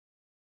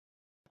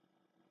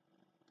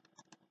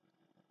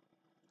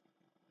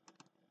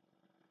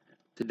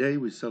Today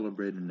we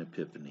celebrate an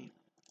epiphany,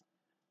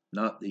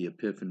 not the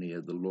epiphany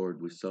of the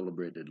Lord we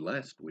celebrated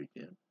last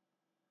weekend,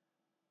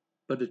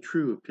 but a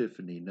true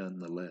epiphany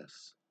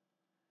nonetheless,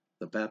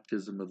 the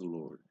baptism of the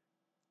Lord.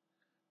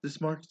 This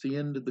marks the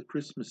end of the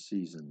Christmas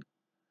season.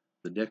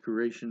 The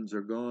decorations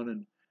are gone,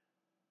 and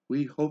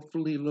we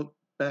hopefully look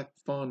back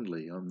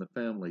fondly on the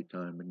family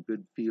time and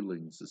good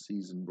feelings the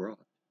season brought.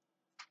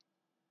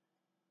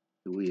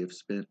 We have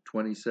spent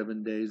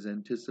 27 days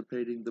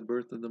anticipating the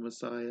birth of the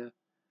Messiah,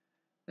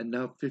 and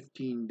now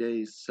 15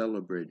 days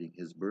celebrating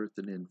his birth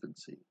and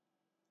infancy.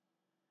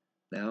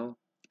 Now,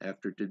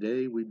 after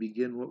today, we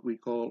begin what we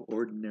call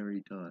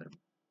ordinary time.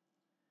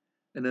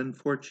 An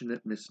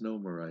unfortunate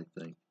misnomer, I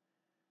think,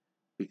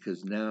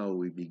 because now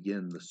we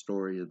begin the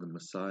story of the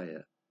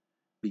Messiah,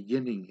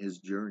 beginning his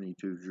journey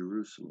to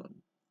Jerusalem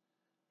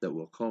that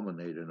will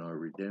culminate in our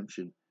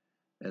redemption,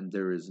 and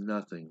there is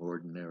nothing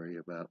ordinary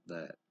about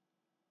that.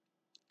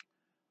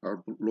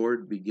 Our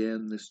Lord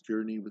began this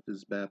journey with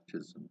his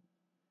baptism.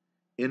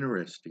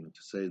 Interesting,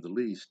 to say the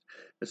least,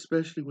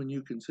 especially when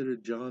you consider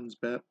John's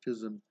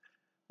baptism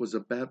was a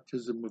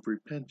baptism of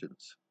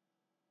repentance.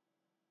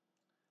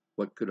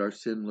 What could our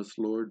sinless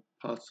Lord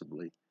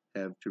possibly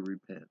have to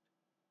repent?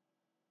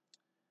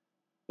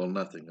 Well,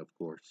 nothing, of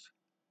course.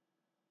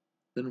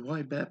 Then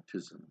why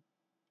baptism?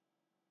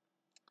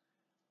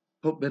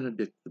 Pope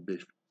Benedict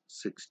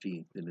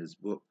XVI, in his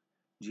book,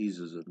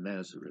 Jesus of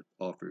Nazareth,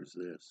 offers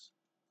this.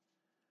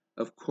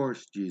 Of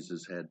course,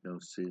 Jesus had no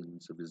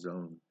sins of his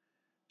own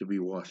to be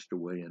washed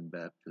away in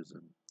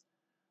baptism,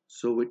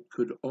 so it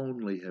could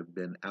only have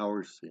been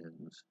our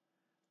sins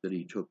that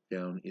he took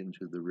down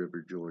into the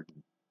river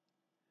Jordan.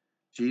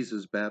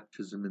 Jesus'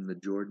 baptism in the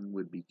Jordan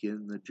would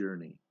begin the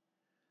journey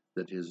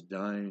that his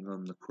dying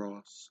on the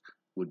cross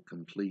would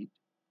complete,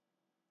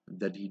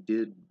 that he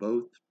did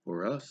both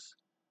for us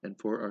and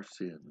for our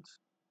sins.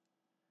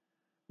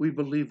 We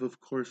believe,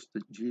 of course,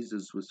 that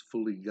Jesus was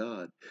fully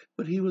God,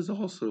 but he was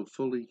also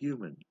fully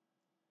human,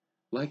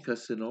 like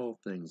us in all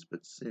things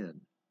but sin.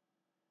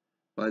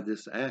 By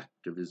this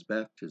act of his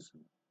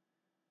baptism,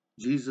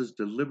 Jesus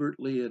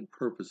deliberately and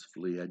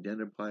purposefully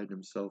identified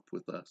himself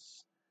with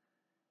us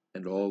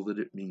and all that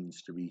it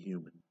means to be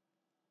human.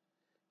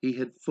 He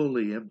had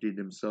fully emptied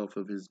himself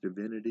of his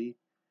divinity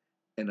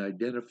and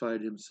identified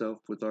himself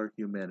with our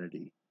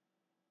humanity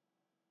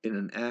in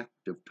an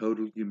act of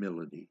total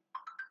humility.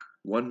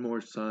 One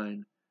more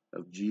sign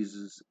of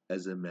Jesus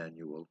as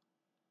Emmanuel,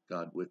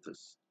 God with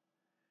us.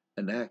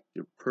 An act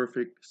of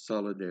perfect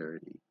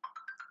solidarity.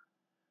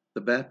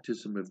 The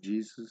baptism of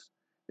Jesus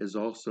is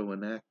also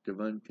an act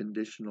of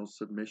unconditional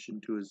submission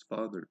to his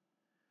Father,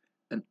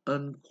 an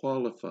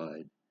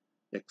unqualified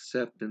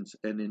acceptance,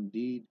 and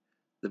indeed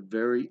the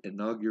very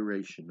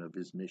inauguration of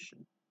his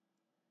mission.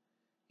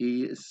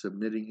 He is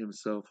submitting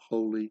himself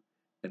wholly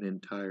and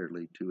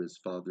entirely to his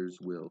Father's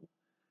will,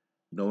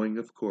 knowing,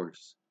 of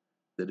course,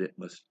 that it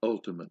must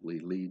ultimately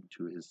lead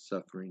to his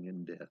suffering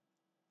and death.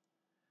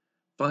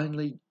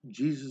 Finally,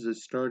 Jesus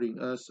is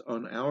starting us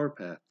on our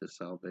path to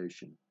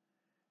salvation,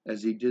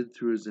 as he did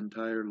through his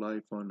entire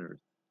life on earth.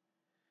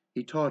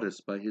 He taught us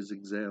by his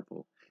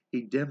example.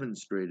 He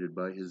demonstrated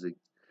by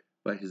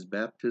his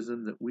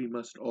baptism that we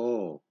must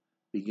all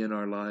begin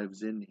our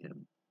lives in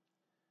him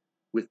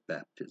with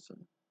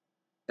baptism.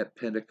 At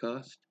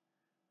Pentecost,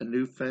 a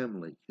new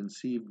family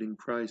conceived in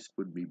Christ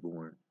would be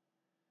born.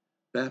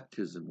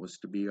 Baptism was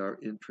to be our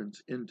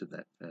entrance into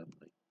that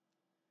family.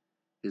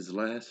 His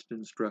last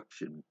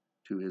instruction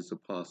to his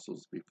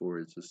apostles before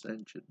his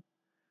ascension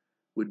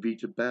would be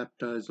to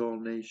baptize all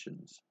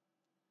nations.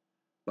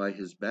 By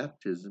his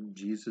baptism,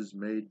 Jesus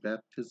made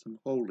baptism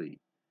holy.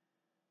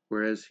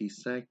 Whereas he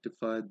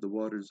sanctified the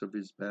waters of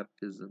his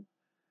baptism,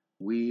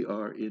 we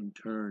are in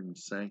turn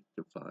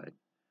sanctified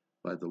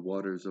by the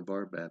waters of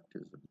our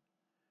baptism,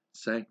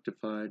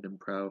 sanctified and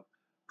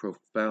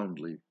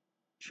profoundly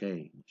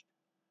changed.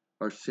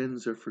 Our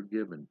sins are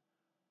forgiven,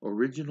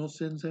 original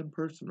sins and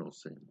personal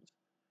sins,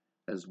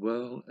 as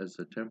well as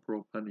the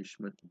temporal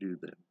punishment due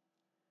them.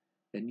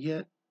 And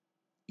yet,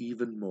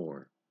 even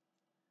more.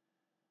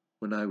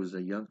 When I was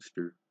a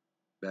youngster,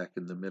 back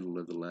in the middle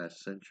of the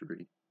last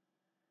century,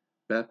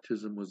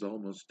 baptism was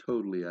almost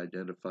totally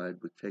identified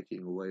with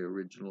taking away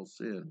original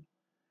sin.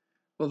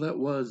 Well, that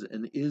was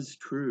and is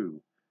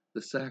true.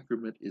 The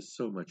sacrament is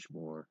so much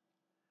more.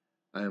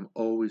 I am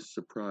always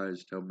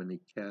surprised how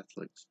many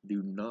Catholics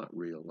do not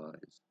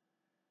realize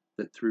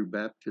that through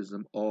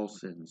baptism all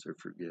sins are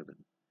forgiven,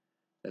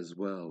 as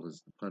well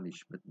as the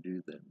punishment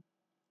due them.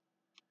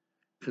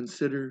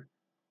 Consider,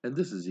 and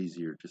this is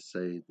easier to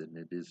say than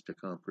it is to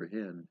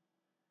comprehend,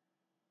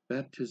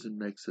 baptism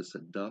makes us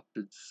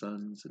adopted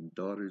sons and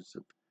daughters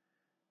of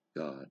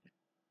God.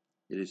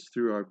 It is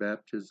through our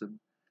baptism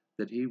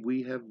that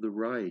we have the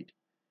right,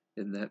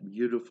 in that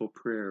beautiful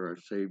prayer our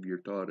Savior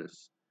taught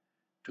us,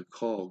 to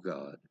call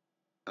God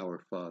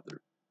our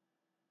Father.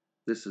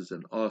 This is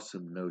an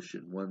awesome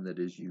notion, one that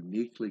is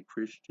uniquely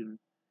Christian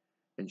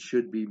and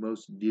should be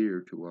most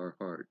dear to our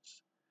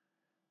hearts.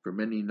 For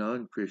many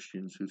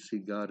non-Christians who see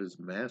God as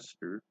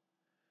Master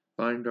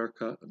find our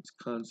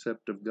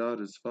concept of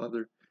God as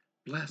Father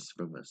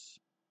blasphemous.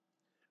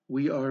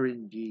 We are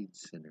indeed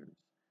sinners.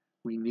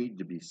 We need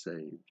to be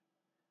saved.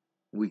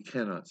 We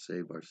cannot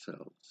save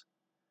ourselves.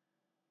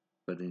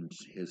 But in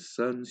his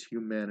Son's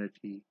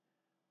humanity,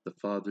 the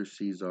Father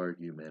sees our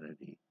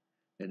humanity.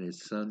 In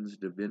his Son's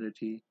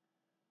divinity,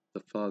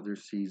 the Father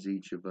sees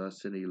each of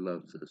us and he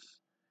loves us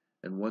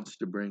and wants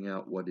to bring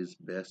out what is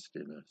best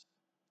in us.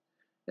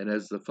 And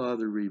as the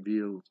Father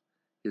revealed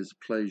his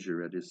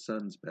pleasure at his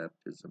Son's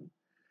baptism,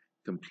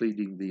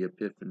 completing the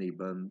epiphany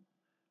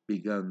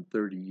begun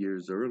 30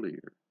 years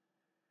earlier,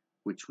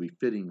 which we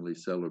fittingly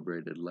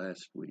celebrated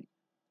last week,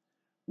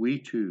 we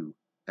too,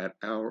 at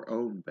our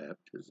own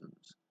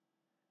baptisms,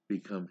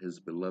 become his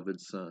beloved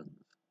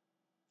sons,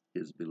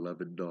 his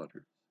beloved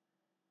daughters,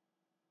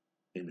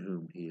 in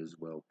whom he is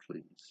well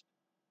pleased.